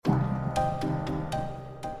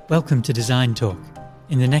Welcome to Design Talk.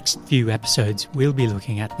 In the next few episodes, we'll be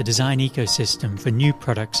looking at the design ecosystem for new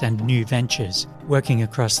products and new ventures, working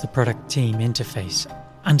across the product-team interface,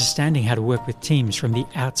 understanding how to work with teams from the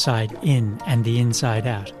outside in and the inside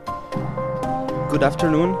out. Good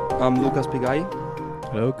afternoon, I'm Lucas Pigai.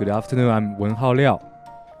 Hello, good afternoon, I'm Wenhao Liao.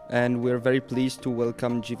 And we're very pleased to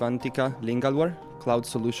welcome Jivantika Lingalwar, Cloud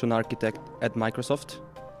Solution Architect at Microsoft.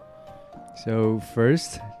 So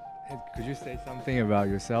first, could you say something about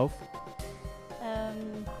yourself?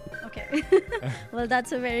 Okay. Well,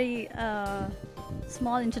 that's a very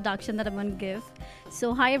small introduction that I'm going to give.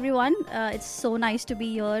 So, hi everyone. It's so nice to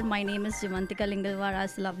be here. My name is Jivantika Lingalwar,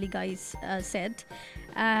 as the lovely guys said.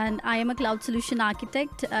 And I am a cloud solution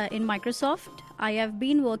architect in Microsoft. I have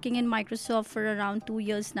been working in Microsoft for around 2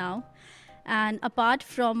 years now. And apart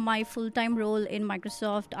from my full-time role in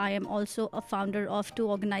Microsoft, I am also a founder of two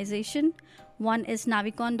organizations. One is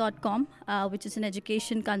Navicon.com, which is an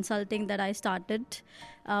education consulting that I started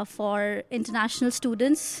for international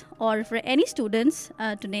students or for any students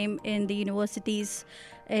to name in the universities,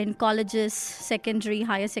 in colleges, secondary,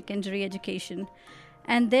 higher secondary education.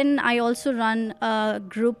 And then I also run a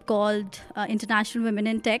group called International Women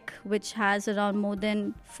in Tech, which has around more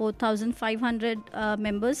than 4,500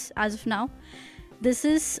 members as of now. This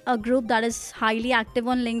is a group that is highly active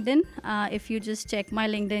on LinkedIn. If you just check my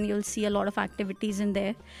LinkedIn, you'll see a lot of activities in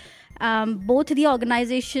there. Both the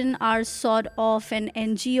organization are sort of an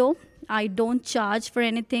NGO. I don't charge for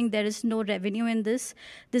anything. There is no revenue in this.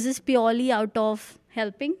 This is purely out of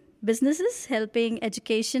helping businesses, helping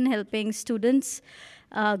education, helping students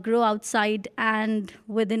grow outside and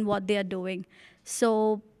within what they are doing.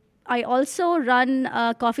 So I also run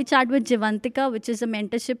Coffee Chat with Jivantika, which is a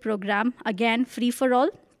mentorship program, again, free for all.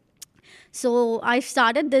 So I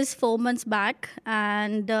started this 4 months back,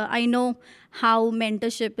 and I know how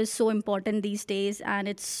mentorship is so important these days, and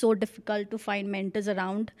it's so difficult to find mentors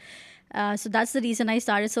around. So that's the reason I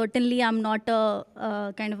started. Certainly, I'm not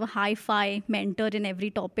a kind of a hi-fi mentor in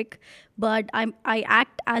every topic, but I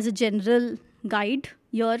act as a general guide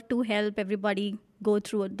here to help everybody go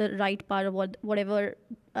through the right part of whatever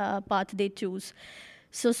path they choose.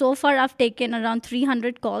 So far I've taken around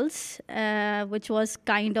 300 calls, which was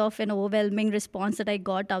kind of an overwhelming response that I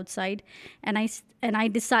got outside. And I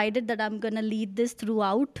decided that I'm going to lead this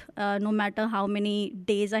throughout, no matter how many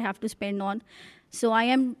days I have to spend on. So I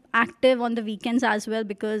am active on the weekends as well,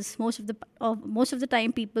 because most of the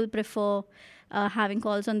time people prefer having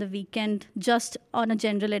calls on the weekend just on a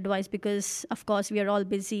general advice, because of course we are all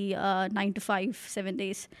busy 9 to 5, 7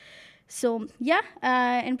 days. So yeah,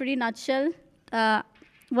 in pretty nutshell,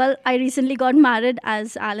 well, I recently got married,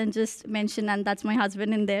 as Alan just mentioned, and that's my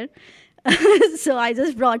husband in there. So I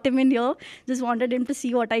just brought him in here, just wanted him to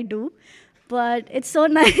see what I do. But it's so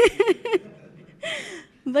nice.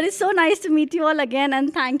 But it's so nice to meet you all again,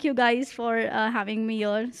 and thank you guys for having me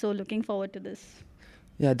here. So looking forward to this.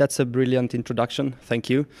 Yeah, that's a brilliant introduction. Thank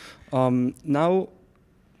you. Now,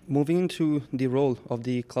 moving into the role of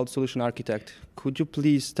the Cloud Solution Architect, could you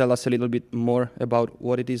please tell us a little bit more about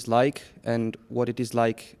what it is like and what it is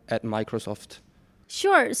like at Microsoft?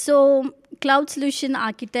 Sure. So Cloud Solution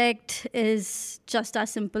Architect is just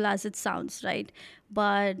as simple as it sounds, right?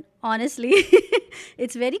 But honestly,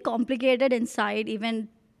 it's very complicated inside. Even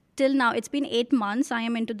till now, it's been 8 months I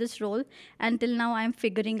am into this role, and till now I'm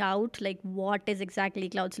figuring out like what is exactly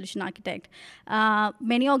Cloud Solution Architect.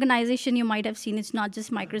 Many organizations you might have seen, it's not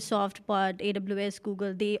just Microsoft, but AWS,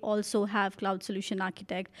 Google, they also have Cloud Solution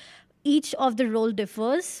Architect. Each of the role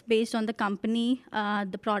differs based on the company,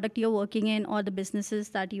 the product you're working in, or the businesses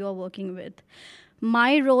that you are working with.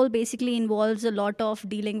 My role basically involves a lot of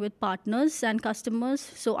dealing with partners and customers.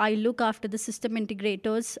 So I look after the system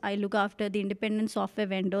integrators, I look after the independent software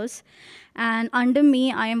vendors. And under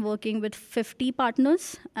me, I am working with 50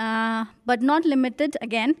 partners, but not limited.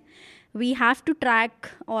 Again, we have to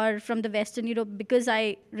track, or from the Western Europe, because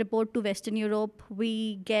I report to Western Europe,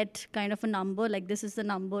 we get kind of a number, like this is the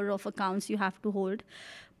number of accounts you have to hold.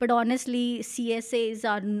 But honestly, CSAs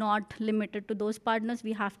are not limited to those partners.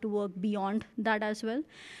 We have to work beyond that as well.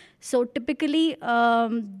 So typically,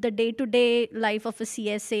 the day-to-day life of a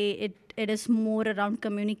CSA, it is more around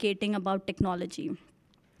communicating about technology.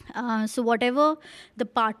 So whatever the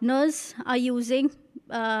partners are using,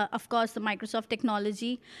 of course, the Microsoft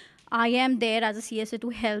technology, I am there as a CSA to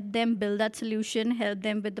help them build that solution, help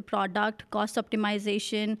them with the product, cost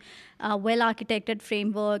optimization, well-architected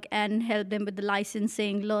framework, and help them with the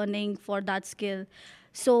licensing, learning for that skill.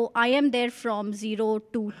 So I am there from 0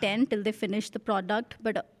 to 10 till they finish the product.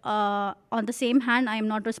 But on the same hand, I am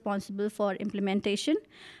not responsible for implementation.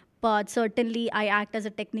 but certainly I act as a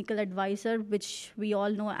technical advisor, which we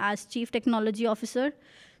all know as Chief Technology Officer.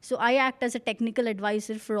 So I act as a technical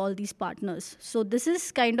advisor for all these partners. So this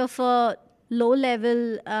is kind of a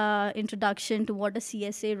low-level introduction to what a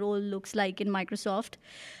CSA role looks like in Microsoft.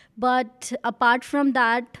 But apart from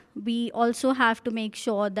that, we also have to make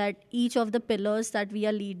sure that each of the pillars that we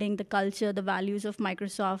are leading, the culture, the values of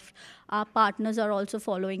Microsoft, our partners are also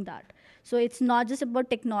following that. So it's not just about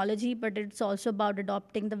technology, but it's also about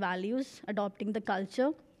adopting the values, adopting the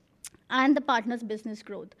culture, and the partner's business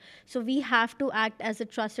growth. So we have to act as a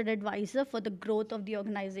trusted advisor for the growth of the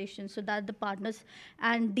organization, so that the partners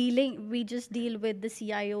we just deal with the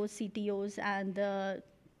CIOs, CTOs, and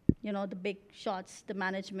the big shots, the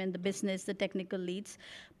management, the business, the technical leads,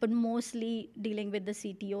 but mostly dealing with the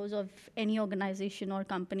CTOs of any organization or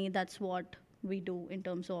company. That's what we do in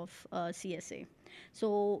terms of CSA.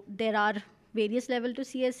 So there are various levels to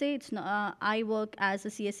CSA. I work as a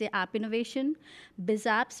CSA app innovation,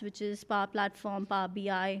 BizApps, which is Power Platform, Power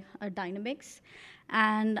BI, Dynamics.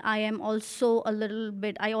 And I also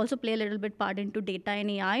play a little bit part into data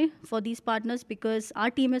and AI for these partners, because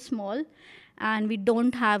our team is small and we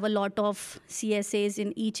don't have a lot of CSAs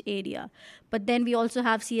in each area. But then we also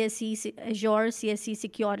have CSE Azure, CSE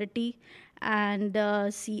Security, and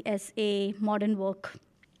CSA Modern Work.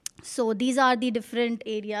 So these are the different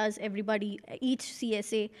areas. Each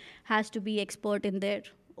CSA has to be expert in their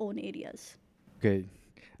own areas. Okay.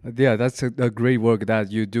 Yeah, that's a great work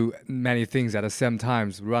that you do many things at the same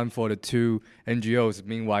time, run for the two NGOs,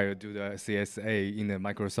 meanwhile you do the CSA in the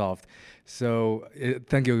Microsoft. So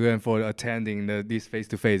thank you again for attending this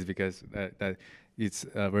face-to-face, because that it's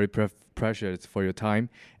very precious for your time.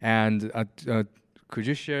 And could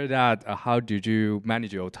you share that, how did you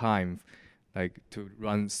manage your time, like to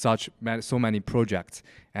run so many projects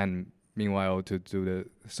and meanwhile to do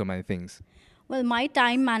so many things? Well, my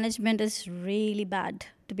time management is really bad,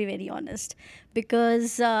 to be very honest,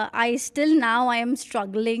 because I am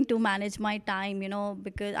struggling to manage my time,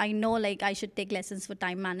 because I know I should take lessons for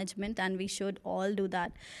time management, and we should all do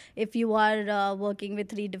that. If you are working with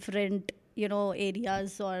 3 different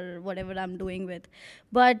areas or whatever I'm doing with.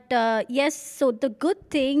 But yes, so the good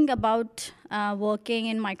thing about working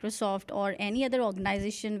in Microsoft or any other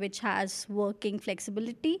organization which has working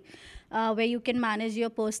flexibility, where you can manage your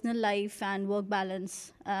personal life and work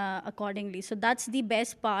balance accordingly. So that's the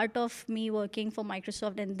best part of me working for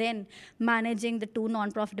Microsoft and then managing the 2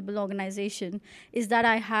 non-profitable organizations, is that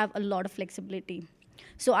I have a lot of flexibility.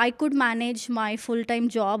 So I could manage my full-time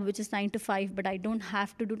job, which is 9 to 5, but I don't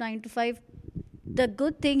have to do 9 to 5. The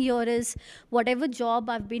good thing here is whatever job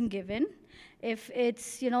I've been given, if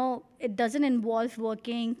it's, it doesn't involve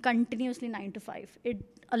working continuously 9 to 5.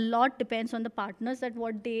 A lot depends on the partners, that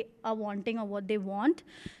what they are wanting or what they want.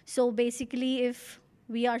 So basically, if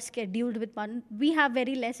we are scheduled with one, we have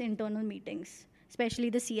very less internal meetings, especially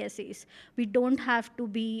the CSAs. We don't have to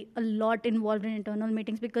be a lot involved in internal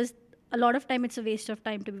meetings, because a lot of time it's a waste of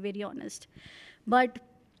time, to be very honest. But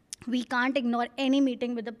we can't ignore any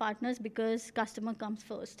meeting with the partners, because customer comes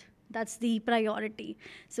first. That's the priority.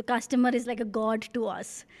 So customer is like a god to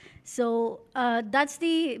us. So that's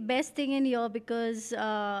the best thing in here, because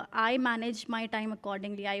I manage my time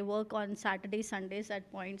accordingly. I work on Saturdays, Sundays at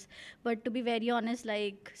points. But to be very honest,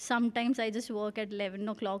 sometimes I just work at 11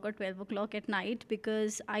 o'clock or 12 o'clock at night,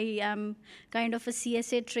 because I am kind of a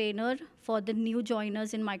CSA trainer for the new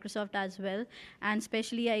joiners in Microsoft as well. And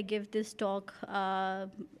especially I give this talk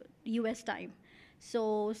US time.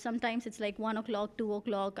 So sometimes it's 1 o'clock, 2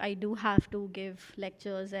 o'clock. I do have to give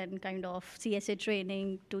lectures and kind of CSA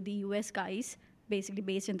training to the US guys, basically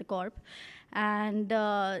based in the corp. And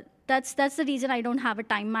that's the reason I don't have a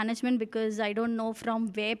time management, because I don't know from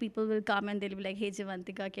where people will come and they'll be like, hey,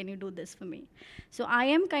 Jivantika, can you do this for me? So I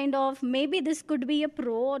am kind of, maybe this could be a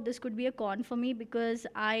pro or this could be a con for me, because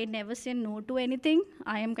I never say no to anything.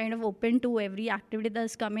 I am kind of open to every activity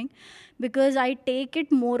that's coming, because I take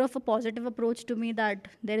it more of a positive approach to me, that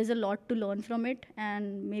there is a lot to learn from it,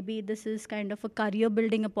 and maybe this is kind of a career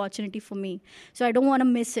building opportunity for me. So I don't want to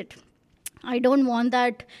miss it. I don't want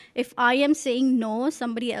that if I am saying no,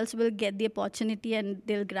 somebody else will get the opportunity and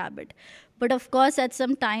they'll grab it. But of course, at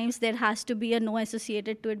some times, there has to be a no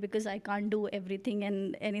associated to it, because I can't do everything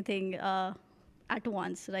and anything at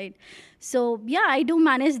once, right? So yeah, I do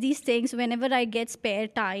manage these things. Whenever I get spare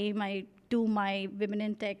time, I do my Women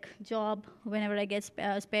in Tech job. Whenever I get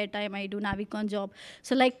spare time, I do Navicon job.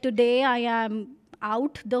 So today,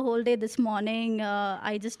 out the whole day. This morning,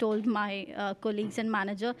 I just told my colleagues and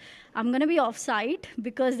manager, I'm going to be off-site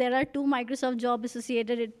because there are 2 Microsoft jobs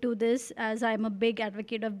associated to this, as I'm a big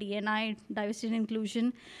advocate of D&I, diversity and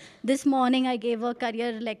inclusion. This morning, I gave a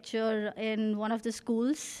career lecture in one of the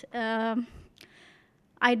schools.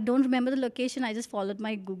 I don't remember the location. I just followed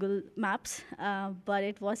my Google Maps, but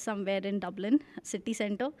it was somewhere in Dublin, city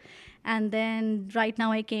center. And then right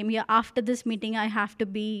now I came here. After this meeting, I have to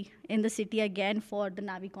be in the city again for the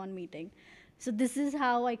Navicon meeting. So this is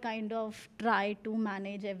how I kind of try to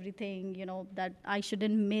manage everything, that I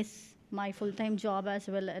shouldn't miss my full-time job as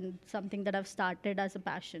well, and something that I've started as a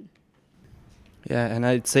passion. Yeah, and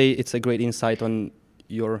I'd say it's a great insight on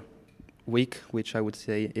your week, which I would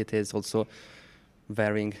say it is also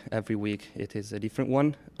varying every week. It is a different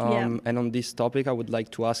one. And on this topic, I would like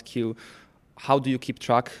to ask you, how do you keep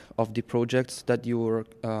track of the projects that you're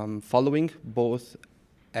following, both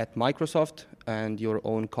at Microsoft and your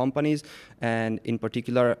own companies? And in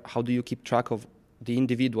particular, how do you keep track of the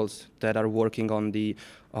individuals that are working on the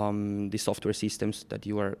software systems that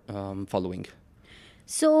you are following?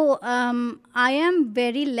 So I am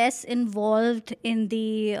very less involved in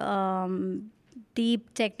the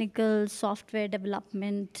deep technical software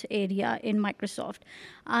development area in Microsoft.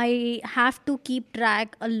 I have to keep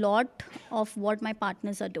track a lot of what my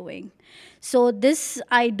partners are doing. So this,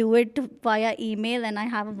 I do it via email, and I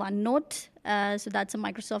have a OneNote. So that's a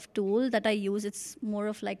Microsoft tool that I use. It's more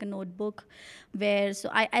of like a notebook where,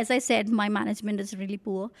 as I said, my management is really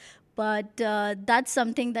poor. But that's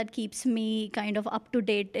something that keeps me kind of up to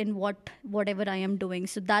date in whatever I am doing.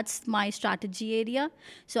 So that's my strategy area.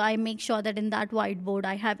 So I make sure that in that whiteboard,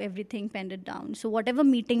 I have everything penned down. So whatever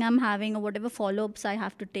meeting I'm having or whatever follow-ups I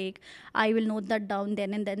have to take, I will note that down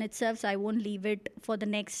then and then itself. So I won't leave it for the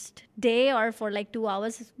next day or for like 2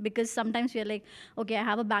 hours, because sometimes we're like, okay, I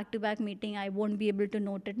have a back-to-back meeting. I won't be able to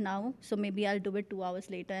note it now. So maybe I'll do it 2 hours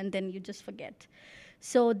later, and then you just forget.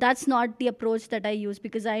 So that's not the approach that I use,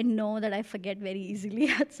 because I know that I forget very easily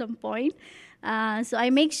at some point. So I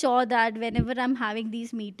make sure that whenever I'm having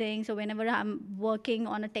these meetings or whenever I'm working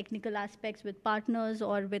on a technical aspects with partners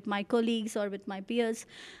or with my colleagues or with my peers,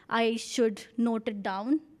 I should note it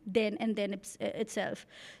down then and then itself.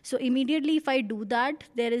 So immediately if I do that,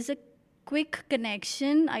 there is a quick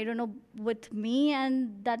connection, I don't know, with me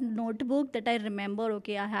and that notebook, that I remember,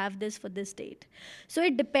 okay, I have this for this date. So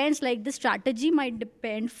it depends, like the strategy might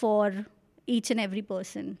depend for each and every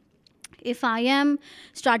person. If I am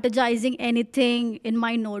strategizing anything in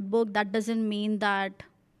my notebook, that doesn't mean that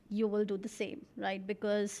you will do the same, right?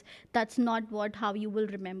 Because that's not how you will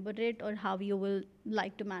remember it or how you will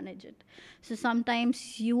like to manage it. So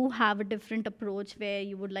sometimes you have a different approach where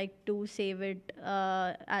you would like to save it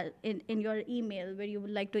in your email, where you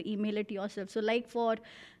would like to email it yourself. So like for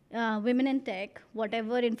women in tech,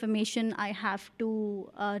 whatever information I have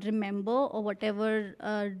to remember or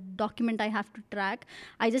whatever document I have to track,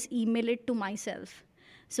 I just email it to myself.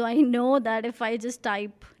 So I know that if I just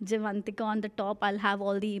type Jivantika on the top, I'll have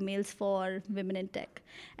all the emails for women in tech.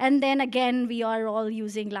 And then again, we are all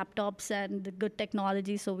using laptops and the good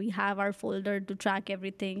technology, so we have our folder to track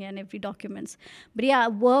everything and every documents. But yeah,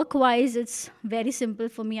 work-wise, it's very simple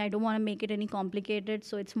for me. I don't want to make it any complicated,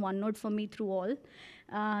 so it's OneNote for me through all.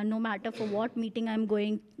 No matter for what meeting I'm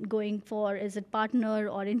going for, is it partner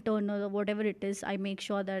or internal or whatever it is, I make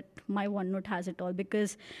sure that my OneNote has it all,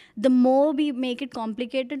 because the more we make it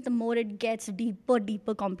complicated, the more it gets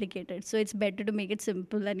deeper complicated. So it's better to make it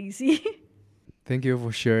simple and easy. Thank you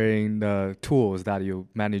for sharing the tools that you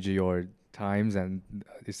manage your times and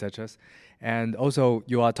etc. And also,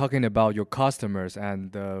 you are talking about your customers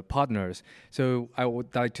and partners. So I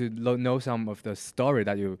would like to know some of the story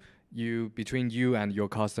that you between you and your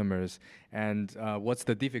customers, and what's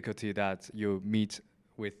the difficulty that you meet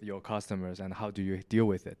with your customers, and how do you deal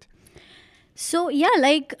with it? So yeah,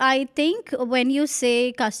 like I think when you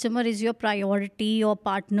say customer is your priority or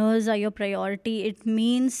partners are your priority, it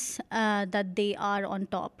means that they are on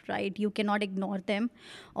top, right? You cannot ignore them,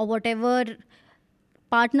 or whatever.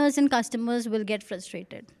 Partners and customers will get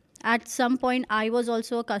frustrated. At some point, I was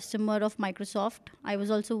also a customer of Microsoft. I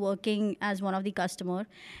was also working as one of the customer,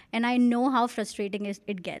 and I know how frustrating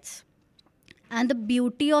it gets. And the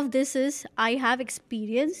beauty of this is I have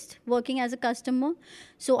experienced working as a customer,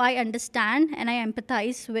 so I understand and I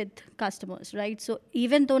empathize with customers, right? So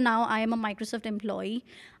even though now I am a Microsoft employee,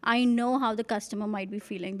 I know how the customer might be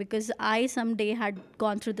feeling, because I someday had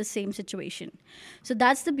gone through the same situation. So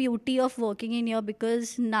that's the beauty of working in here,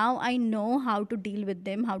 because now I know how to deal with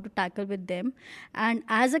them, how to tackle with them. And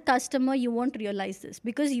as a customer, you won't realize this,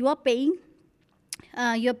 because you are paying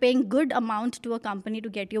you're paying good amount to a company to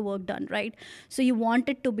get your work done, right? So you want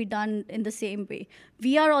it to be done in the same way.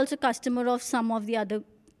 We are also customer of some of the other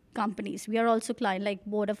companies. We are also client like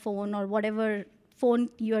Vodafone or whatever phone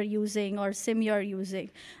you're using or SIM you're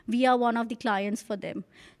using. We are one of the clients for them.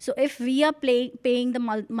 So if we are paying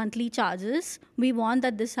the monthly charges, we want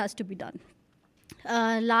that this has to be done.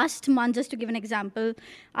 Last month, just to give an example,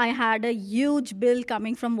 I had a huge bill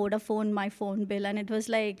coming from Vodafone, my phone bill, and it was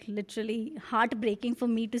like literally heartbreaking for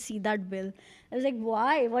me to see that bill. I was like,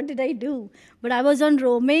 why? What did I do? But I was on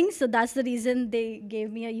roaming, so that's the reason they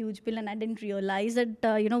gave me a huge bill, and I didn't realize that,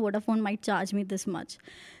 Vodafone might charge me this much.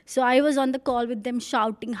 So I was on the call with them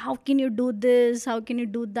shouting, how can you do this? How can you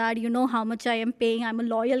do that? You know how much I am paying. I'm a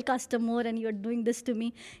loyal customer and you're doing this to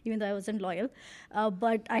me, even though I wasn't loyal.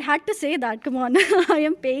 But I had to say that, come on, I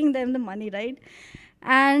am paying them the money, right?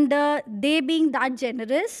 And they being that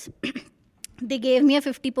generous, they gave me a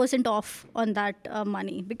 50% off on that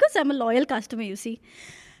money because I'm a loyal customer, you see.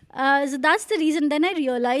 So that's the reason. Then I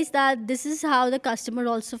realized that this is how the customer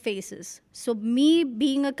also faces. So me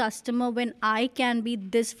being a customer, when I can be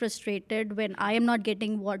this frustrated, when I am not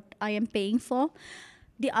getting what I am paying for,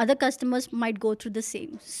 the other customers might go through the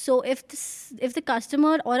same. So if the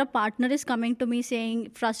customer or a partner is coming to me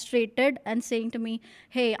saying frustrated and saying to me,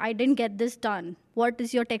 hey, I didn't get this done. What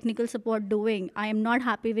is your technical support doing? I am not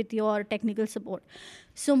happy with your technical support.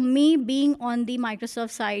 So me being on the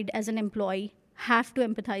Microsoft side as an employee, have to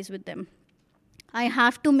empathize with them. I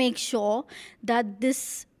have to make sure that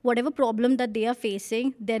this, whatever problem that they are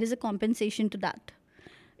facing, there is a compensation to that.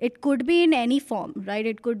 It could be in any form, right?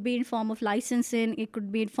 It could be in form of licensing, it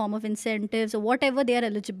could be in form of incentives or whatever they are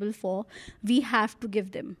eligible for, we have to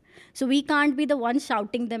give them. So we can't be the one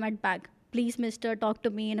shouting them at back, please mister, talk to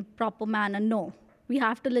me in a proper manner. No. We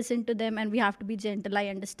have to listen to them and we have to be gentle. I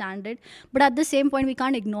understand it. But at the same point, we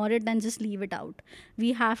can't ignore it and just leave it out.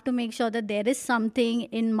 We have to make sure that there is something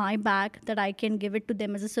in my back that I can give it to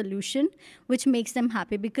them as a solution, which makes them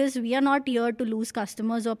happy. Because we are not here to lose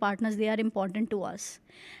customers or partners. They are important to us.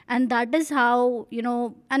 And that is how,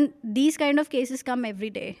 and these kind of cases come every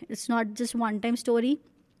day. It's not just one-time story.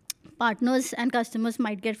 Partners and customers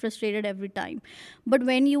might get frustrated every time. But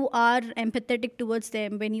when you are empathetic towards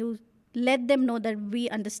them, when you let them know that we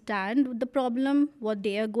understand the problem, what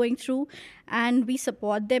they are going through, and we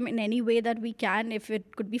support them in any way that we can, if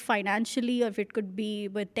it could be financially or if it could be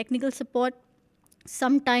with technical support.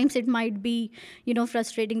 Sometimes it might be,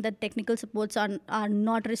 frustrating that technical supports are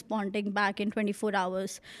not responding back in 24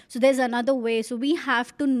 hours. So there's another way. So we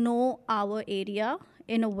have to know our area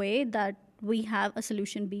in a way that we have a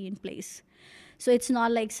solution B in place. So it's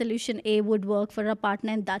not like solution A would work for a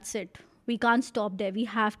partner and that's it. We can't stop there. We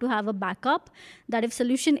have to have a backup that if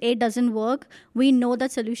solution A doesn't work, we know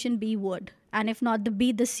that solution B would. And if not the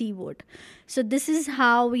B, the C would. So this is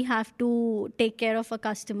how we have to take care of our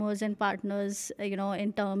customers and partners,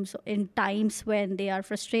 in times when they are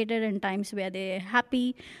frustrated and times where they're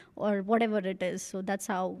happy or whatever it is. So that's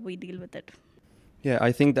how we deal with it. Yeah,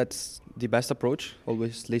 I think that's the best approach,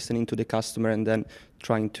 always listening to the customer and then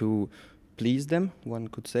trying to please them, one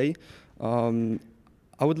could say.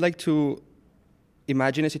 I would like to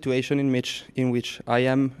imagine a situation in which I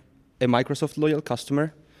am a Microsoft loyal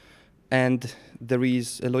customer and there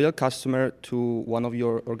is a loyal customer to one of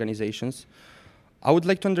your organizations. I would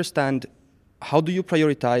like to understand, how do you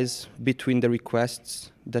prioritize between the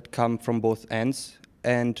requests that come from both ends,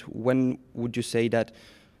 and when would you say that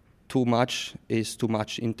too much is too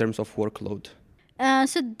much in terms of workload?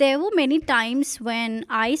 So there were many times when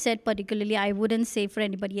I said particularly, I wouldn't say for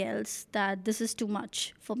anybody else that this is too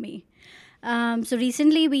much for me. So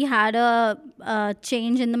recently we had a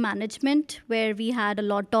change in the management where we had a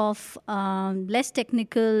lot of less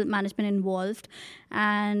technical management involved,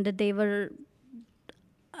 and they were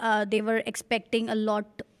expecting a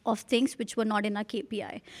lot of things which were not in our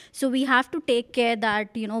KPI. So we have to take care that,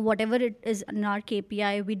 whatever it is in our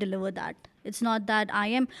KPI, we deliver that. It's not that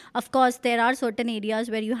of course, there are certain areas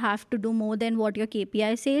where you have to do more than what your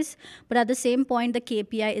KPI says. But at the same point, the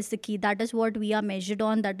KPI is the key. That is what we are measured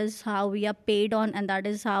on. That is how we are paid on. And that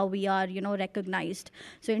is how we are, recognized.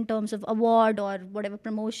 So in terms of award or whatever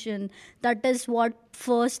promotion, that is what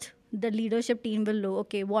first the leadership team will know.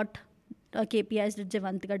 Okay, what KPIs did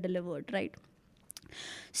Jivantika delivered, right?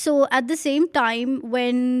 So at the same time,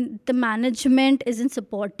 when the management isn't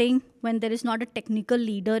supporting, when there is not a technical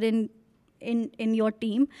leader in your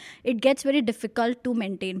team, it gets very difficult to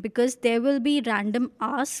maintain, because there will be random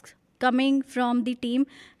asks coming from the team.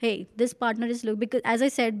 Hey, this partner is because as I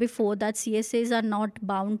said before, that CSAs are not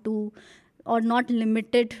bound to or not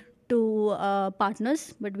limited to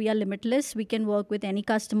partners, but we are limitless. We can work with any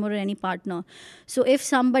customer or any partner. So if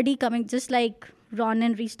somebody coming, just like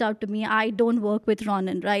Ronan reached out to me, I don't work with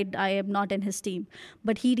Ronan, right? I am not in his team.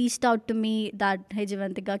 But he reached out to me that, hey,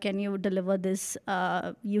 Jivantika, can you deliver this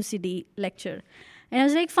UCD lecture? And I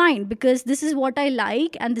was like, fine, because this is what I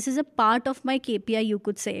like, and this is a part of my KPI, you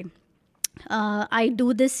could say. I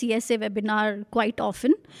do this CSA webinar quite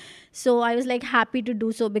often. So I was like happy to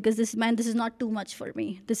do so, because this is not too much for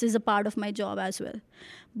me. This is a part of my job as well.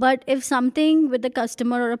 But if something with a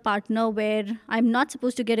customer or a partner where I'm not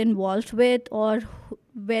supposed to get involved with, or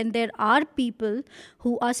when there are people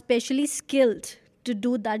who are specially skilled to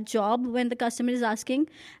do that job when the customer is asking,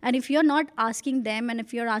 and if you're not asking them, and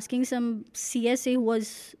if you're asking some CSA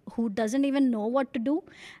who doesn't even know what to do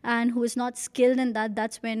and who is not skilled in that,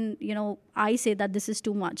 that's when I say that this is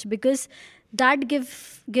too much, because that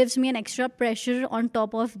gives me an extra pressure on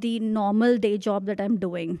top of the normal day job that I'm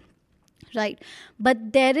doing. Right.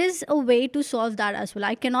 But there is a way to solve that as well.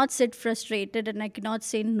 I cannot sit frustrated and I cannot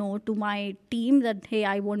say no to my team that, hey,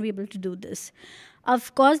 I won't be able to do this.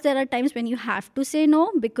 Of course, there are times when you have to say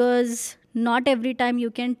no, because not every time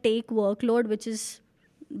you can take workload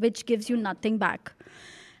which gives you nothing back.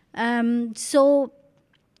 So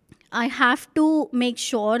I have to make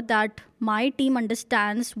sure that my team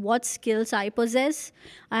understands what skills I possess.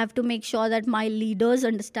 I have to make sure that my leaders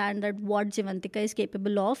understand that what Jivantika is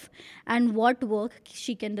capable of and what work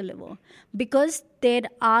she can deliver. Because there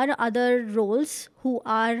are other roles who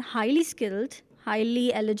are highly skilled,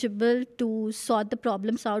 highly eligible to sort the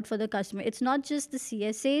problems out for the customer. It's not just the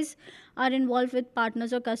CSAs are involved with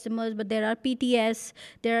partners or customers, but there are PTS,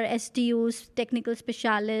 there are STUs, technical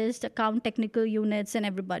specialists, account technical units, and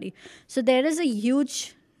everybody. So there is a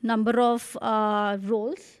huge number of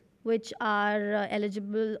roles which are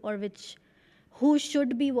eligible, or who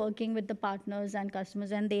should be working with the partners and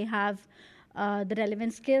customers, and they have the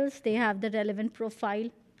relevant skills, they have the relevant profile.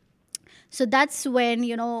 So that's when,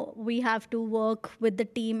 we have to work with the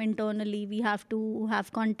team internally. We have to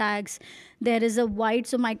have contacts. There is a wide,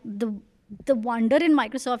 so the wonder in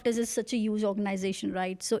Microsoft is it's such a huge organization,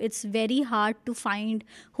 right? So it's very hard to find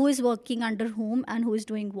who is working under whom and who is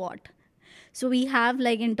doing what. So we have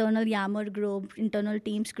like internal Yammer group, internal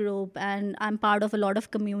Teams group, and I'm part of a lot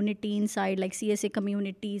of community inside, like CSA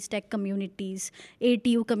communities, tech communities,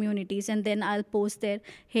 ATU communities, and then I'll post there,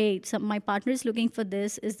 hey, my partner is looking for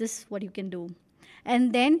this. Is this what you can do?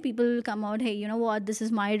 And then people will come out, hey, you know what? This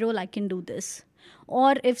is my role. I can do this.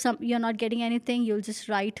 Or if you're not getting anything, you'll just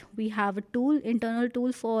write. We have a tool, internal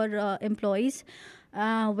tool for employees,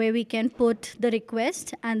 where we can put the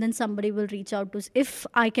request, and then somebody will reach out to us if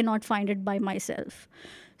I cannot find it by myself.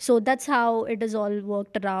 So that's how it is all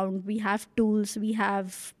worked around. We have tools, we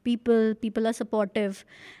have people are supportive,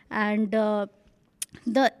 and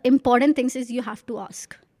the important things is you have to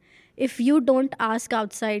ask. If you don't ask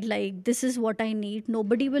outside, like, this is what I need,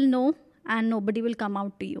 nobody will know and nobody will come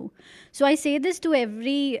out to you. So I say this to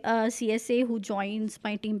every CSA who joins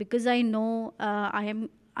my team, because I know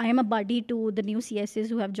I am a buddy to the new CSAs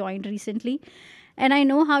who have joined recently. And I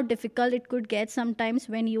know how difficult it could get sometimes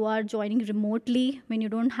when you are joining remotely, when you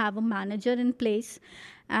don't have a manager in place,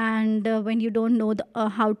 and when you don't know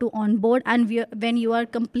how to onboard, and when you are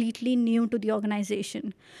completely new to the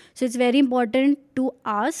organization. So it's very important to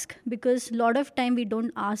ask, because a lot of time we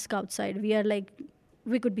don't ask outside. We are like,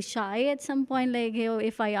 we could be shy at some point, like, hey,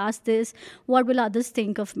 if I ask this, what will others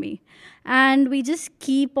think of me? And we just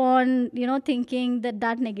keep on, thinking that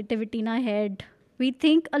negativity in our head. We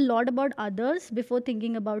think a lot about others before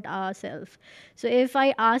thinking about ourselves. So if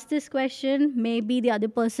I ask this question, maybe the other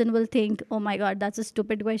person will think, oh my God, that's a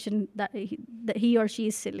stupid question, that he or she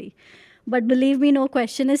is silly. But believe me, no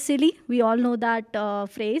question is silly. We all know that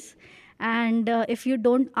phrase. And if you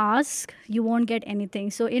don't ask, you won't get anything.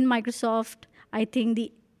 So in Microsoft, I think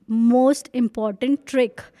the most important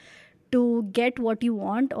trick to get what you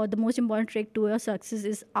want, or the most important trick to your success,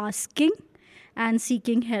 is asking and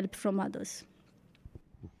seeking help from others.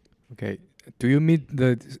 Okay. Do you meet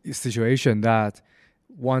the situation that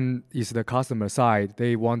one is the customer side,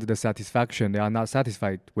 they want the satisfaction, they are not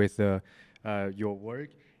satisfied with your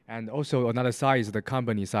work? And also another side is the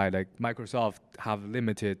company side, like Microsoft have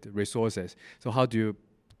limited resources. So how do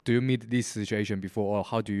you meet this situation before, or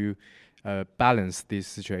how do you balance this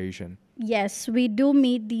situation? Yes, we do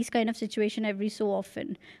meet these kind of situation every so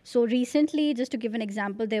often. So recently, just to give an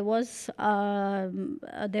example, there was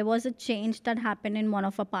a change that happened in one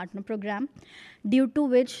of our partner program, due to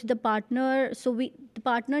which the partner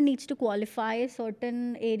needs to qualify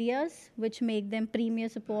certain areas which make them premier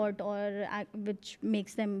support, or which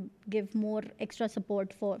makes them give more extra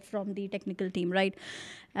support from the technical team, right?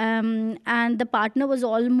 And the partner was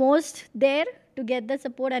almost there to get the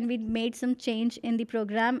support, and we made some change in the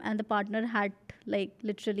program, and the partner had like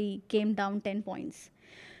literally came down 10 points.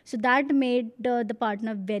 So that made the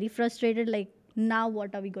partner very frustrated, like, now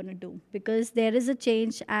what are we going to do, because there is a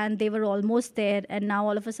change and they were almost there, and now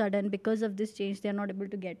all of a sudden because of this change they are not able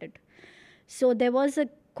to get it. So there was a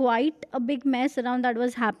quite a big mess around that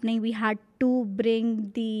was happening. We had to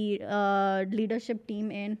bring the leadership team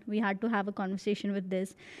in. We had to have a conversation with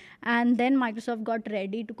this, and then Microsoft got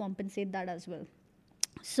ready to compensate that as well.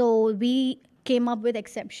 So we came up with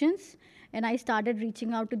exceptions, and I started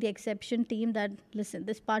reaching out to the exception team that, listen,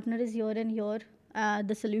 this partner is here and here.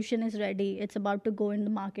 The solution is ready. It's about to go in the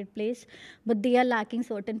marketplace, but they are lacking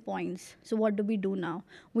certain points. So what do we do now?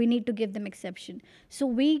 We need to give them exception. So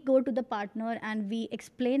we go to the partner and we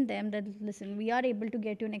explain them that, listen, we are able to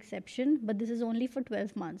get you an exception, but this is only for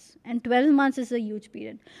 12 months. And 12 months is a huge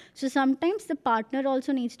period. So sometimes the partner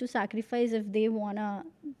also needs to sacrifice if they want to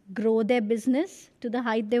grow their business to the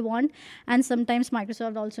height they want. And sometimes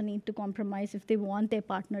Microsoft also need to compromise if they want their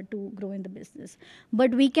partner to grow in the business.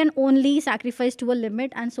 But we can only sacrifice to a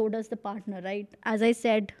limit, and so does the partner, right? As I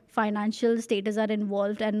said, financial status are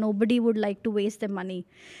involved, and nobody would like to waste their money.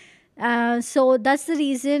 So that's the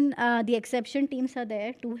reason the exception teams are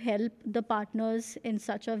there to help the partners in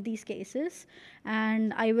such of these cases.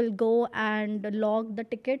 And I will go and log the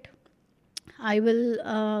ticket. I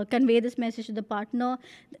will convey this message to the partner.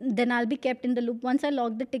 Then I'll be kept in the loop. Once I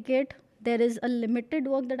log the ticket, there is a limited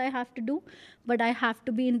work that I have to do, but I have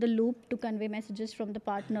to be in the loop to convey messages from the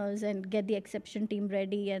partners and get the exception team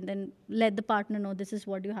ready, and then let the partner know this is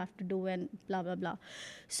what you have to do, and blah, blah, blah.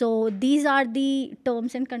 So these are the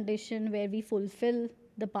terms and conditions where we fulfill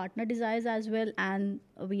the partner desires as well, and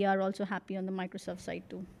we are also happy on the Microsoft side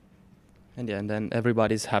too. And yeah, and then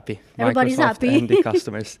everybody's happy. Everybody's Microsoft happy. And the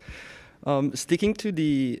customers. Sticking to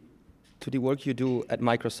the work you do at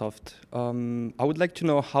Microsoft, I would like to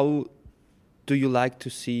know, how do you like to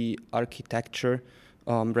see architecture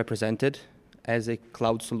represented? As a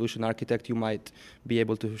cloud solution architect, you might be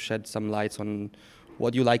able to shed some lights on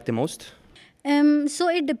what you like the most. So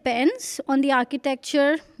it depends on the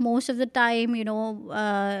architecture. Most of the time,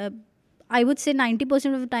 I would say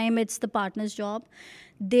 90% of the time it's the partner's job.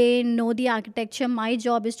 They know the architecture. My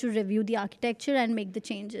job is to review the architecture and make the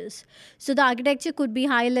changes. So the architecture could be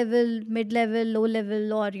high level, mid level, low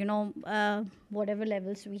level, or whatever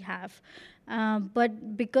levels we have.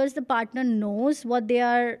 But because the partner knows what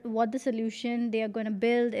the solution they are going to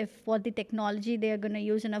build, what the technology they are going to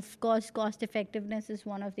use, and of course, cost effectiveness is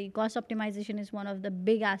cost optimization is one of the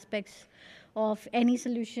big aspects of any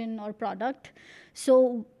solution or product.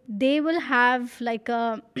 So they will have like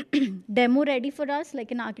a demo ready for us,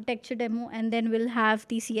 like an architecture demo, and then we'll have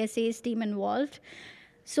the CSA's team involved.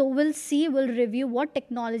 So we'll review what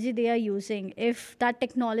technology they are using. If that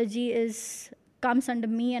technology comes under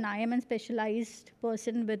me and I am a specialized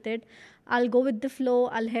person with it, I'll go with the flow.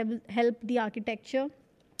 I'll help the architecture.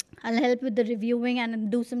 I'll help with the reviewing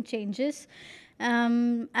and do some changes.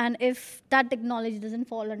 And if that technology doesn't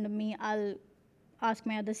fall under me, I'll ask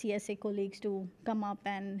my other CSA colleagues to come up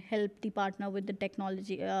and help the partner with the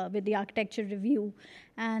technology, with the architecture review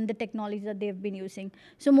and the technology that they've been using.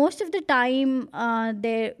 So most of the time,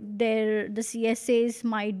 the CSAs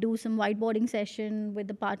might do some whiteboarding session with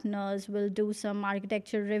the partners, will do some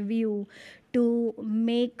architecture review to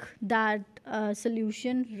make that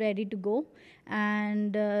solution ready to go,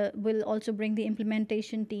 and will also bring the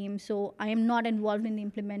implementation team. So I am not involved in the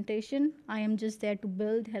implementation. I am just there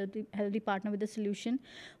to help the partner with the solution.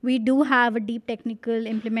 We do have a deep technical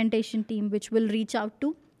implementation team which will reach out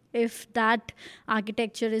to if that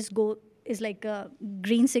architecture is like a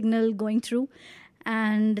green signal going through,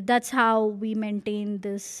 and that's how we maintain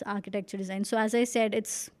this architecture design. So as I said,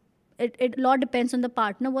 it a lot depends on the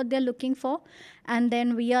partner, what they're looking for. And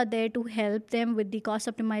then we are there to help them with the cost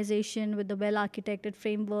optimization, with the well-architected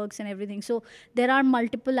frameworks and everything. So there are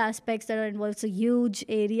multiple aspects that are involved. It's a huge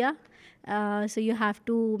area. So you have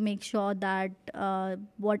to make sure that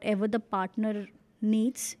whatever the partner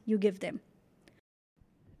needs, you give them.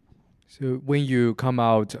 So when you come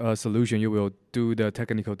out a solution, you will do the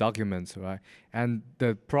technical documents, right? And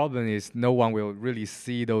the problem is no one will really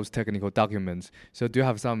see those technical documents. So do you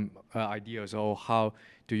have some ideas, or how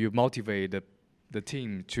do you motivate the the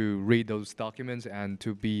team to read those documents and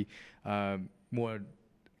to be more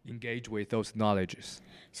engaged with those knowledges?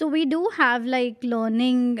 So we do have like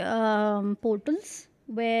learning portals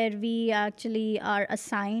where we actually are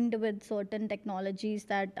assigned with certain technologies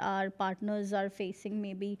that our partners are facing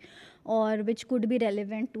maybe, or which could be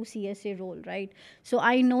relevant to CSA role, right? So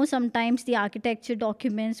I know sometimes the architecture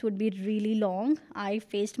documents would be really long. I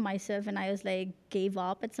faced myself and I was like, gave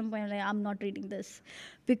up at some point, like, I'm not reading this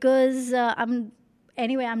because I'm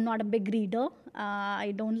not a big reader.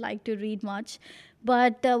 I don't like to read much.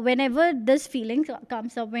 But whenever this feeling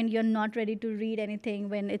comes up, when you're not ready to read anything,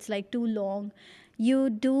 when it's like too long,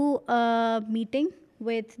 you do a meeting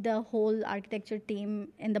with the whole architecture team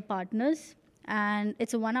and the partners. And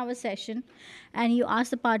it's a 1 hour session. And you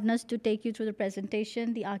ask the partners to take you through the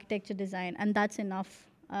presentation, the architecture design. And that's enough,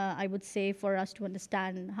 I would say, for us to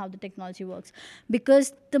understand how the technology works.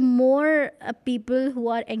 Because the more people who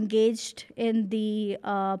are engaged in the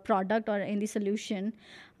product or in the solution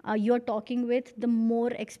you're talking with, the more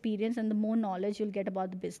experience and the more knowledge you'll get about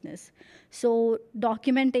the business. So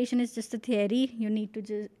documentation is just a theory. You need to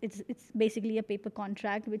just, it's basically a paper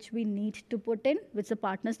contract which we need to put in, which the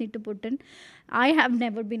partners need to put in. I have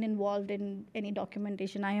never been involved in any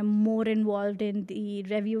documentation. I am more involved in the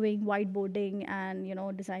reviewing, whiteboarding,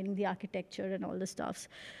 and designing the architecture and all the stuffs.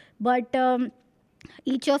 But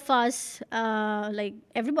each of us, like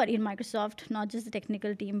everybody in Microsoft, not just the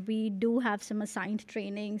technical team, we do have some assigned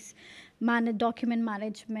trainings, document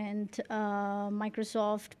management,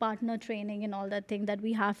 Microsoft partner training, and all that thing that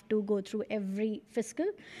we have to go through every fiscal.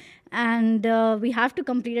 And we have to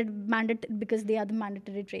complete it because they are the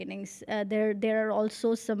mandatory trainings. There are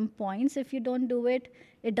also some points. If you don't do it,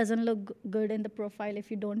 it doesn't look good in the profile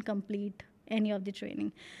if you don't complete any of the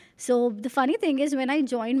training. So the funny thing is, when I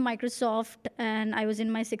joined Microsoft and I was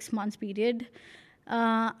in my 6 months period,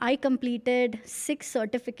 I completed 6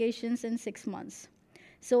 certifications in 6 months.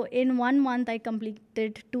 So in 1 month, I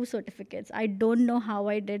completed 2 certificates. I don't know how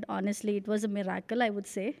I did. Honestly, it was a miracle, I would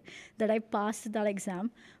say, that I passed that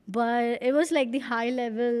exam. But it was like the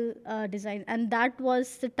high-level design. And that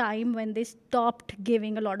was the time when they stopped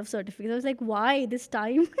giving a lot of certificates. I was like, why this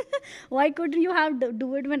time? Why couldn't you have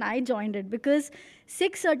do it when I joined it? Because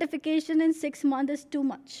 6 certification in 6 months is too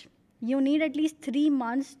much. You need at least 3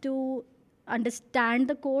 months to understand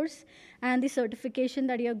the course and the certification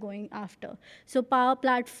that you're going after. So Power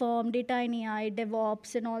Platform, Data and AI,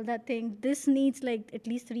 DevOps, and all that thing, this needs like at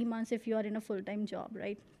least 3 months if you are in a full-time job,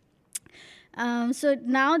 right? So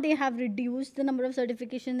now they have reduced the number of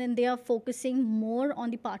certifications and they are focusing more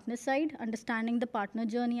on the partner side, understanding the partner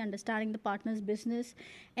journey, understanding the partner's business,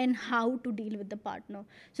 and how to deal with the partner.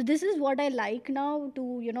 So this is what I like now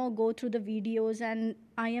to, go through the videos. And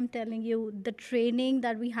I am telling you, the training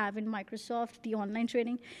that we have in Microsoft, the online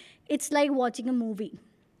training, it's like watching a movie.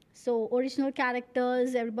 So original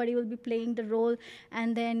characters, everybody will be playing the role,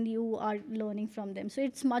 and then you are learning from them. So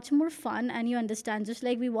it's much more fun, and you understand. Just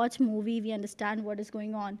like we watch movie, we understand what is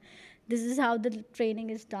going on. This is how the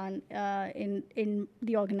training is done in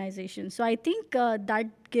the organization. So I think that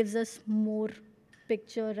gives us more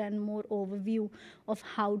picture and more overview of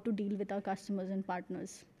how to deal with our customers and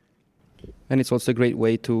partners. And it's also a great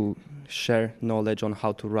way to share knowledge on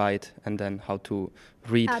how to write and then how to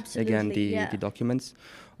read again the documents.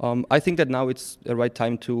 I think that now it's the right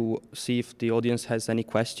time to see if the audience has any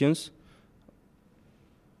questions.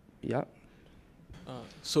 Yeah.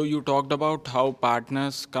 So you talked about how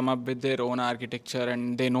partners come up with their own architecture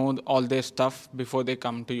and they know all their stuff before they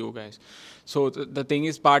come to you guys. So the thing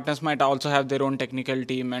is, partners might also have their own technical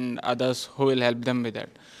team and others who will help them with that.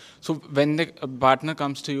 So when the partner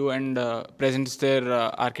comes to you and presents their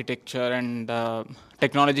architecture and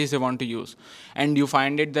technologies they want to use, and you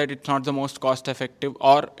find it that it's not the most cost effective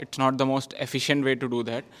or it's not the most efficient way to do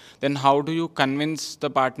that, then how do you convince the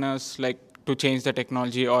partners to change the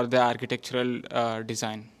technology or the architectural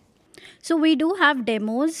design? So we do have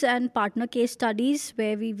demos and partner case studies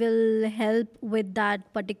where we will help with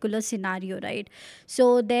that particular scenario, right?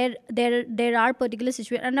 So there are particular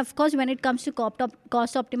situations, and of course, when it comes to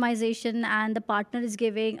cost optimization, and the partner is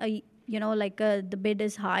giving the bid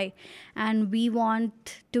is high, and we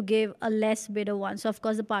want to give a less bidder one. So of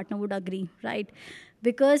course, the partner would agree, right?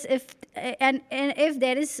 Because if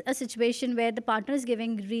there is a situation where the partner is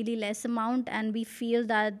giving really less amount, and we feel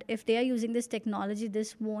that if they are using this technology,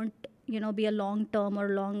 this won't be a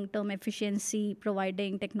long-term efficiency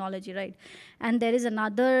providing technology, right? And there is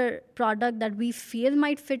another product that we feel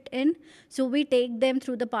might fit in, so we take them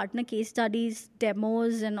through the partner case studies,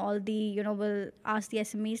 demos, and all the we'll ask the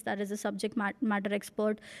SMEs, that is a subject matter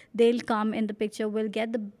expert. They'll come in the picture. We'll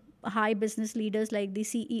get the high business leaders like the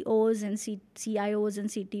CEOs and CIOs and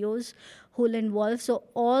CTOs who will involve. So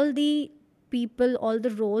all the people, all the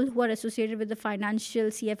role who are associated with the financial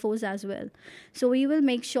CFOs as well. So we will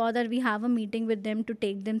make sure that we have a meeting with them to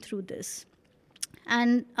take them through this.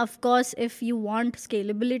 And of course, if you want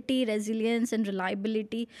scalability, resilience, and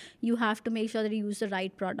reliability, you have to make sure that you use the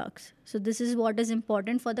right products. So this is what is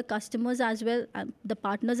important for the customers as well, the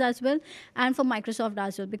partners as well, and for Microsoft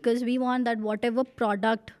as well, because we want that whatever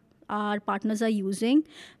product our partners are using,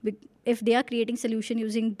 if they are creating solution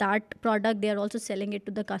using that product, they are also selling it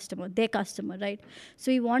to the customer, their customer, right?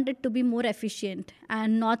 So we want it to be more efficient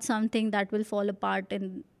and not something that will fall apart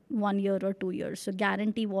in 1 year or 2 years. So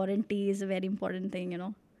guarantee, warranty is a very important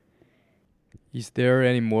thing, Is there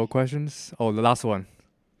any more questions? Oh, the last one.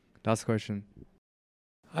 Last question.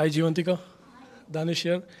 Hi, Jivantika. Danish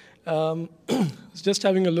here. Just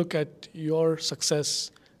having a look at your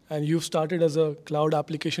success, and you've started as a cloud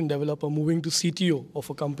application developer, moving to CTO of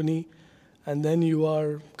a company, and then you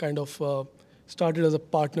are kind of started as a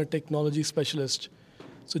partner technology specialist.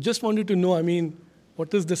 So just wanted to know,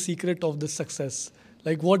 what is the secret of this success?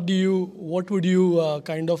 Like, what would you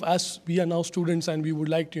kind of, as we are now students and we would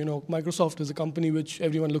like to, Microsoft is a company which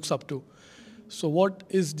everyone looks up to. So what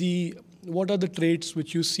are the traits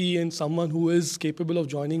which you see in someone who is capable of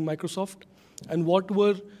joining Microsoft? And what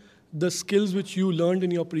were the skills which you learned in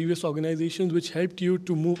your previous organizations which helped you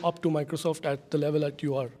to move up to Microsoft at the level that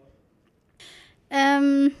you are?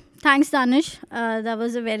 Thanks, Danish. That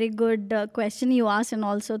was a very good question you asked, and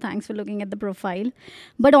also thanks for looking at the profile.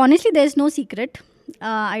 But honestly, there's no secret.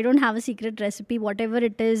 I don't have a secret recipe. Whatever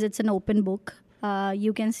it is, it's an open book.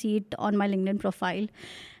 You can see it on my LinkedIn profile.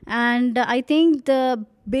 And I think the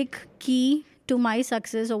big key to my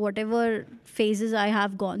success or whatever phases I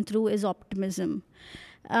have gone through is optimism.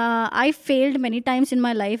 I failed many times in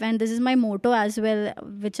my life, and this is my motto as well,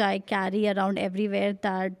 which I carry around everywhere,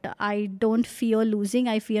 that I don't fear losing,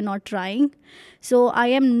 I fear not trying. So I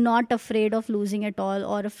am not afraid of losing at all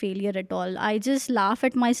or a failure at all. I just laugh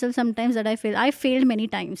at myself sometimes that I failed many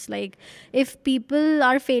times. Like, if people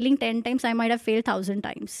are failing 10 times, I might have failed 1,000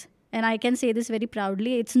 times. And I can say this very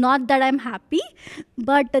proudly. It's not that I'm happy,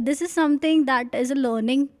 but this is something that is a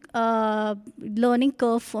learning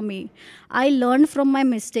curve for me. I learn from my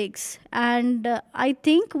mistakes, and I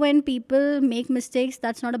think when people make mistakes,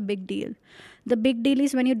 that's not a big deal. The big deal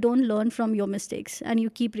is when you don't learn from your mistakes and you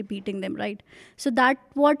keep repeating them, right? So that's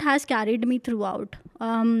what has carried me throughout.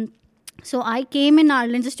 So I came in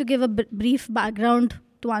Ireland, just to give a brief background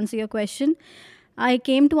to answer your question. I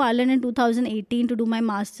came to Ireland in 2018 to do my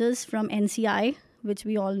master's from NCI, which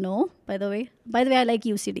we all know, by the way. By the way, I like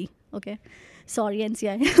UCD, okay? Sorry,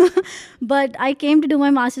 NCI. But I came to do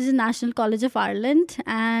my master's in National College of Ireland,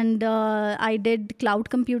 and I did cloud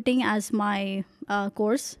computing as my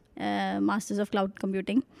course, Masters of Cloud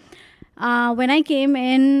Computing. When I came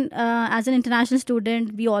in as an international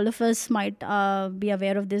student, we all of us might be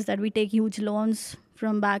aware of this, that we take huge loans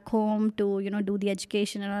from back home to do the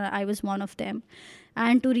education, and I was one of them.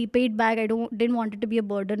 And to repay it back, I didn't want it to be a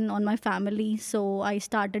burden on my family, so I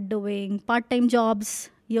started doing part-time jobs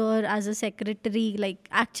here as a secretary, like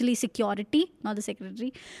actually security, not the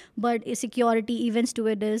secretary, but a security event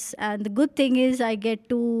stewardess. And the good thing is I get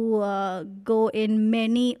to go in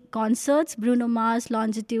many concerts, Bruno Mars,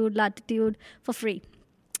 Longitude, Latitude, for free.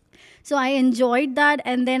 So I enjoyed that.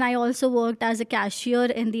 And then I also worked as a cashier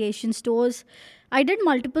in the Asian stores. I did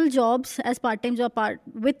multiple jobs as part-time job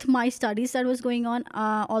with my studies that was going on,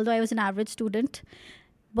 although I was an average student.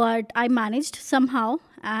 But I managed somehow,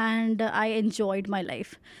 and I enjoyed my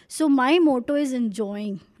life. So my motto is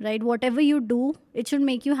enjoying, right? Whatever you do, it should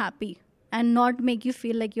make you happy and not make you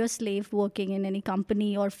feel like you're a slave working in any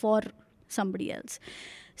company or for somebody else.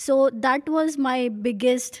 So that was my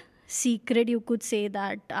biggest secret, you could say,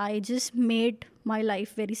 that I just made my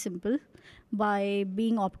life very simple by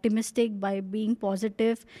being optimistic, by being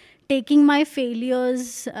positive, taking my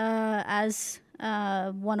failures as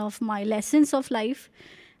one of my lessons of life,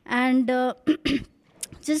 and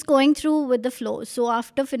just going through with the flow. So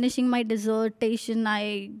after finishing my dissertation,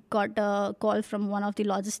 I got a call from one of the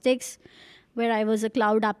logistics where I was a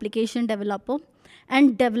cloud application developer.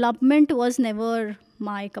 And development was never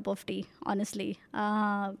my cup of tea, honestly.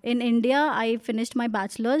 In India, I finished my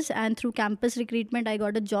bachelor's, and through campus recruitment, I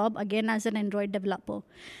got a job again as an Android developer.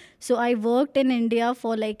 So I worked in India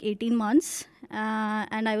for like 18 months,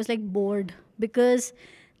 and I was like bored because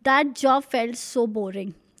that job felt so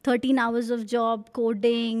boring. 13 hours of job,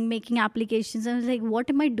 coding, making applications. And I was like, what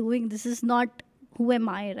am I doing? This is not who am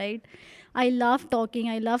I, right? I love talking,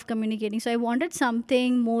 I love communicating. So I wanted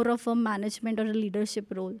something more of a management or a leadership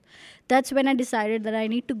role. That's when I decided that I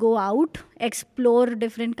need to go out, explore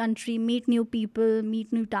different country, meet new people,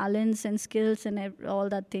 meet new talents and skills and all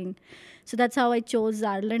that thing. So that's how I chose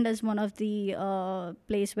Ireland as one of the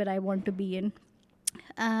place where I want to be in.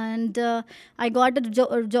 And I got a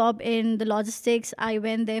job in the logistics. I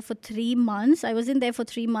went there for 3 months. I was in there for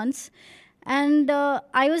 3 months, and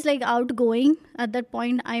I was like outgoing at that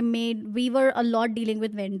point. We were a lot dealing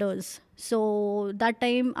with vendors. So that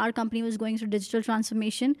time our company was going through digital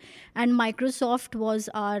transformation, and Microsoft was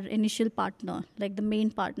our initial partner, like the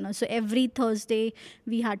main partner. So every Thursday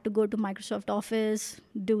we had to go to Microsoft office,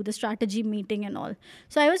 do the strategy meeting and all.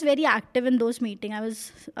 So I was very active in those meetings. I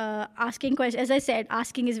was asking questions. As I said,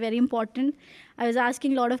 asking is very important. I was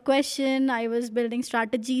asking a lot of questions. I was building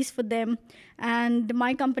strategies for them. And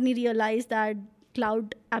my company realized that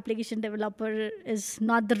cloud application developer is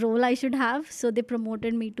not the role I should have. So they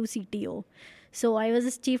promoted me to CTO. So I was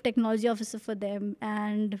a chief technology officer for them.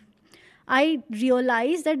 And I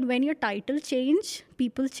realized that when your title change,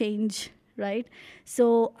 people change, right?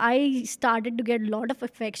 So I started to get a lot of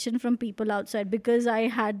affection from people outside because I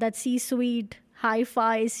had that C-suite,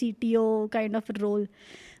 hi-fi, CTO kind of a role.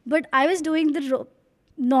 But I was doing the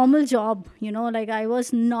normal job, like I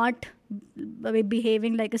was not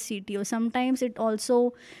behaving like a CTO. Sometimes it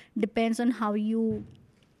also depends on how you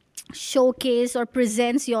showcase or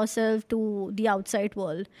presents yourself to the outside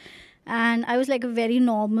world. And I was like a very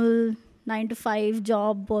normal 9 to 5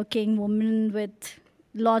 job working woman with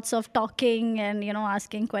lots of talking and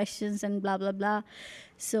asking questions and blah blah blah.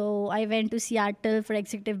 So I went to Seattle for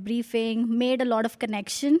executive briefing, made a lot of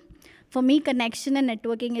connection. For me, connection and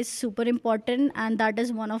networking is super important, and that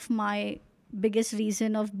is one of my biggest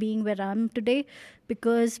reason of being where I am today,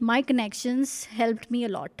 because my connections helped me a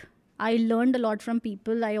lot. I learned a lot from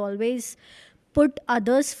people. I always put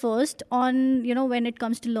others first on, when it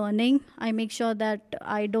comes to learning. I make sure that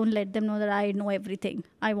I don't let them know that I know everything.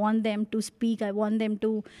 I want them to speak. I want them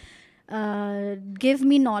to give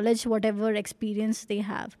me knowledge, whatever experience they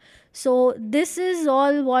have. So this is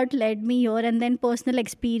all what led me here. And then personal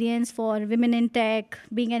experience for women in tech,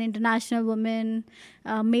 being an international woman,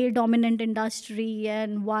 male dominant industry,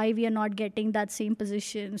 and why we are not getting that same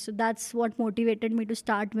position. So that's what motivated me to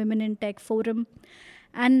start Women in Tech Forum.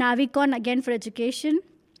 And Navicon, again, for education,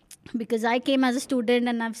 because I came as a student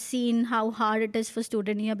and I've seen how hard it is for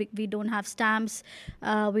student here. We don't have stamps,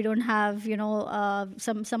 we don't have,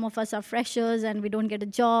 some of us are freshers and we don't get a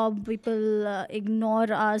job. People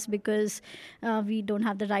ignore us because we don't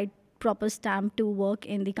have the right proper stamp to work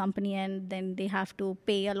in the company, and then they have to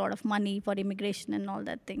pay a lot of money for immigration and all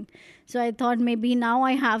that thing. So I thought maybe now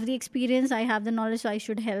I have the experience, I have the knowledge, so I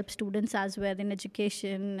should help students as well in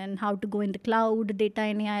education and how to go in the cloud, data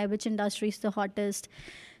and AI, which industry is the hottest.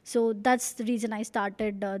 So that's the reason I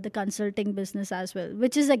started the consulting business as well,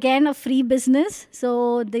 which is again a free business.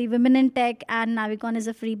 So the Women in Tech and Navicon is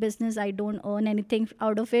a free business. I don't earn anything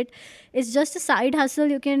out of it. It's just a side hustle,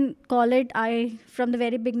 you can call it. From the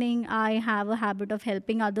very beginning, I have a habit of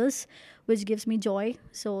helping others, which gives me joy.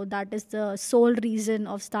 So that is the sole reason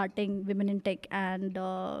of starting Women in Tech and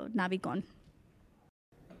Navicon.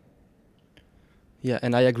 Yeah,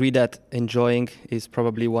 and I agree that enjoying is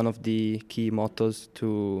probably one of the key mottos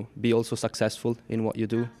to be also successful in what you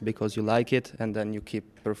do, because you like it and then you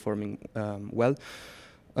keep performing well.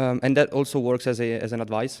 And that also works as an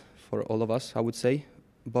advice for all of us, I would say.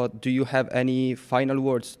 But do you have any final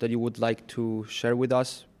words that you would like to share with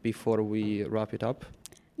us before we wrap it up?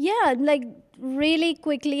 Yeah, like really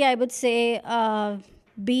quickly, I would say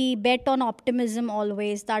bet on optimism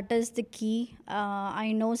always. That is the key.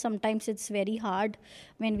 I know sometimes it's very hard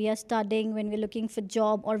when we are studying, when we're looking for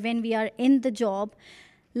job, or when we are in the job.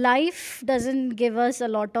 Life doesn't give us a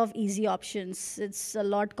lot of easy options. It's a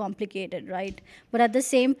lot complicated, right? But at the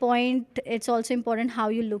same point, it's also important how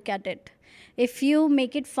you look at it. If you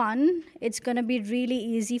make it fun, it's going to be really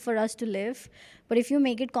easy for us to live. But if you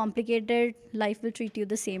make it complicated, life will treat you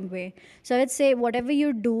the same way. So I'd say whatever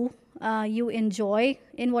you do, you enjoy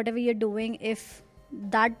in whatever you're doing. If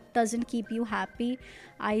that doesn't keep you happy,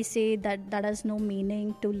 I say that has no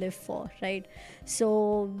meaning to live for, right?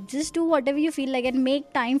 So just do whatever you feel like and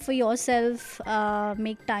make time for yourself,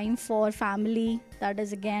 make time for family. That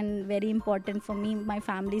is again very important for me. My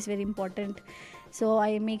family is very important. So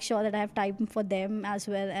I make sure that I have time for them as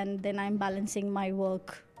well, and then I'm balancing my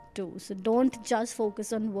work too. So don't just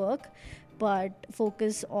focus on work, but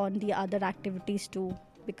focus on the other activities too.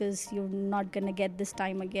 because you're not going to get this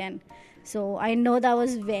time again. So I know that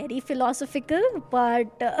was very philosophical, but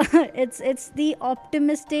it's the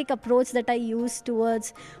optimistic approach that I use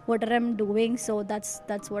towards whatever I'm doing. So that's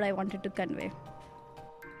what I wanted to convey.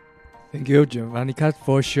 Thank you, Jyovantika,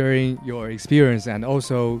 for sharing your experience and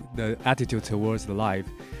also the attitude towards the life.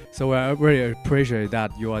 So I really appreciate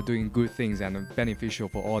that you are doing good things and beneficial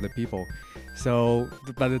for all the people. So,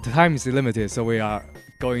 but the time is limited, so we are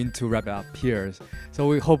going to wrap it up here. So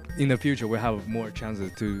we hope in the future we have more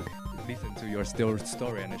chances to listen to your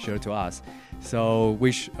story and share to us. So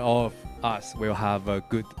wish all of us will have a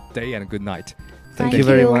good day and a good night. Thank you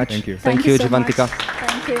very much. Thank you. Thank you, so Jyovantika. much.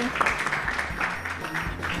 Thank you.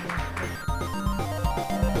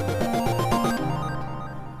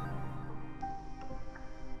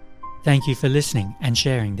 Thank you for listening and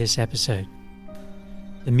sharing this episode.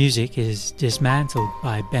 The music is dismantled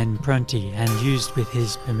by Ben Prunty and used with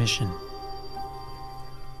his permission.